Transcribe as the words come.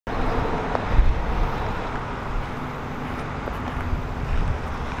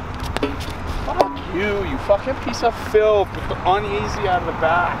fucking piece of filth, uneasy out of the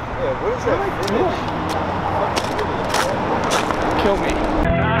back. Yeah, what is that finish? Kill me.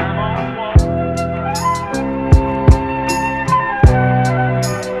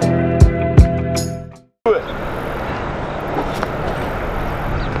 Do it.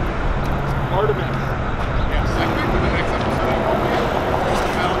 Artemis.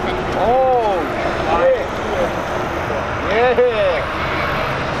 Oh, yeah.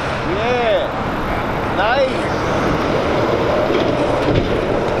 Yeah. Nice.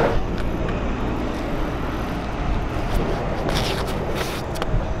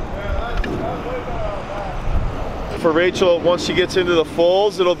 For Rachel, once she gets into the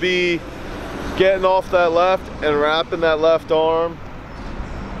fulls, it'll be getting off that left and wrapping that left arm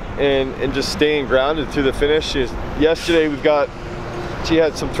and just staying grounded through the finish. Yesterday she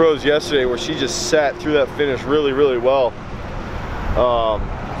had some throws yesterday where she just sat through that finish really, really well.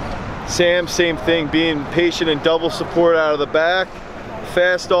 Sam, same thing, being patient and double support out of the back,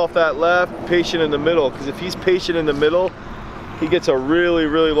 fast off that left, patient in the middle, because if he's patient in the middle, he gets a really,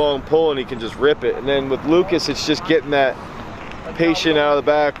 really long pull and he can just rip it. And then with Lucas, it's just getting that patient out of the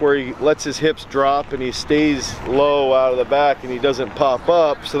back where he lets his hips drop and he stays low out of the back and he doesn't pop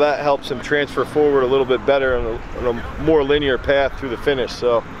up, so that helps him transfer forward a little bit better on a more linear path through the finish.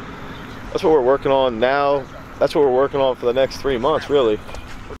 So that's what we're working on now. That's what we're working on for the next 3 months, really.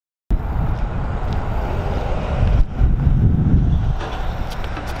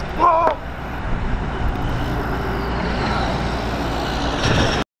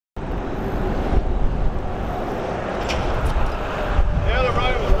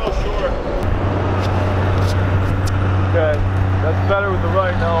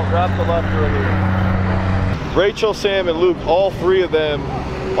 Rachel, Sam, and Luke, all three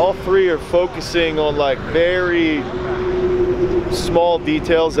are focusing on like very small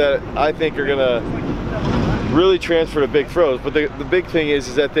details that I think are gonna really transfer to big throws. But the big thing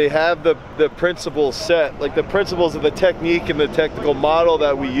is that they have the principles set, like the principles of the technique and the technical model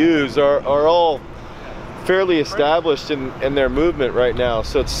that we use are all fairly established in their movement right now.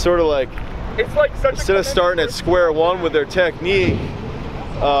 So it's sort of like, instead of starting at square one with their technique,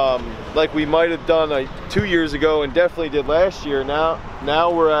 like we might have done 2 years ago and definitely did last year. Now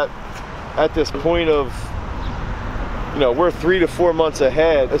we're at this point of, you know, we're 3 to 4 months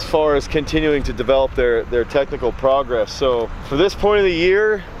ahead as far as continuing to develop their technical progress. So for this point of the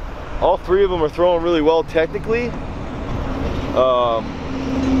year, all three of them are throwing really well technically,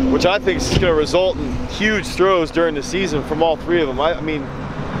 which I think is going to result in huge throws during the season from all three of them. I mean,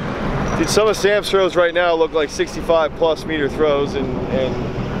 dude, some of Sam's throws right now look like 65+ meter throws,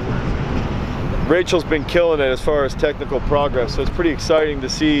 and Rachel's been killing it as far as technical progress. So it's pretty exciting to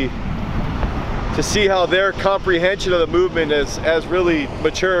see how their comprehension of the movement has really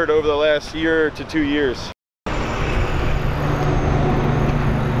matured over the last year to 2 years.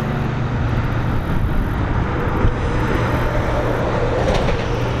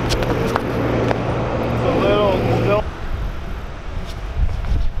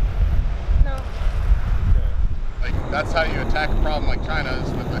 That's how you attack a problem like China, is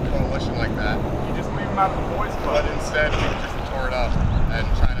with a coalition like that. You just leave them out of the boys' club. But instead, we just tore it up, and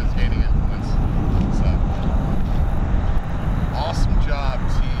China's gaining influence. So, awesome job,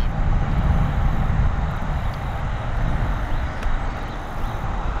 team.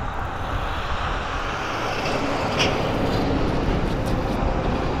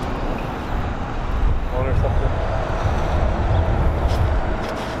 Or something.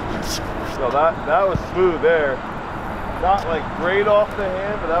 So that was smooth there. Not like great off the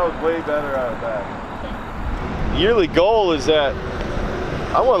hand, but that was way better out of that. The yearly goal is that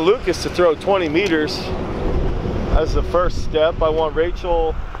I want Lucas to throw 20 meters as the first step. I want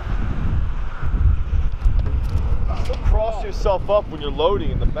Rachel to cross yourself up when you're loading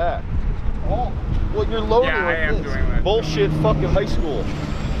in the back. Oh, well, you're loading like this. Bullshit fucking high school.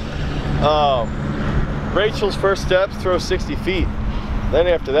 Rachel's first step, throw 60 feet. Then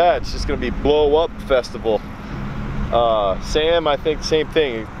after that, it's just gonna be blow up festival. Sam, I think same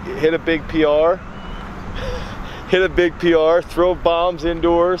thing. Hit a big PR, hit a big PR, throw bombs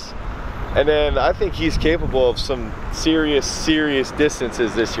indoors, and then I think he's capable of some serious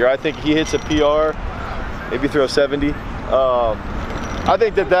distances this year. I think he hits a PR, maybe throw 70. I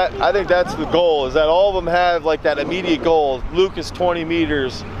think that's the goal, is that all of them have like that immediate goal. Lucas 20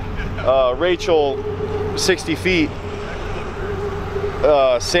 meters, Rachel 60 feet,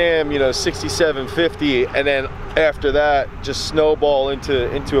 Sam, you know, 67, 50, and then after that just snowball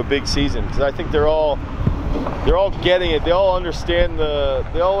into a big season. Because I think they're all getting it. They all understand the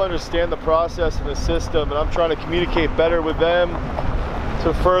process and the system, and I'm trying to communicate better with them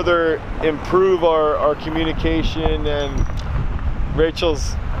to further improve our communication. And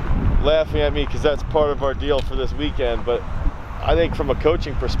Rachel's laughing at me because that's part of our deal for this weekend, but I think from a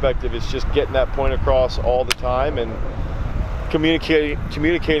coaching perspective, it's just getting that point across all the time and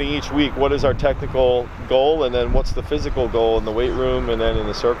communicating each week what is our technical goal, and then what's the physical goal in the weight room and then in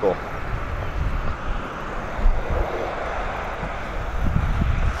the circle.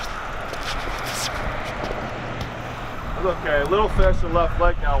 Okay, a little faster left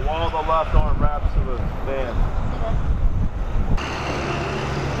leg now while the left arm wraps to the band.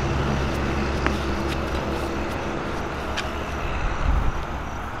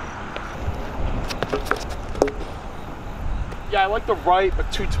 Yeah, I like the right, but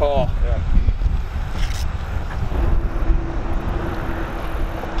too tall. Yeah.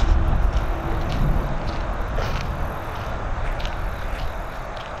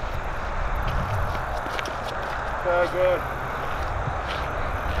 Okay, good.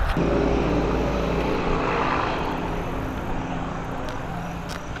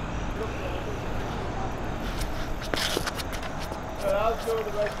 Yeah, that was good with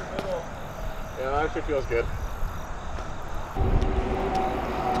the right to middle. Yeah, that actually feels good.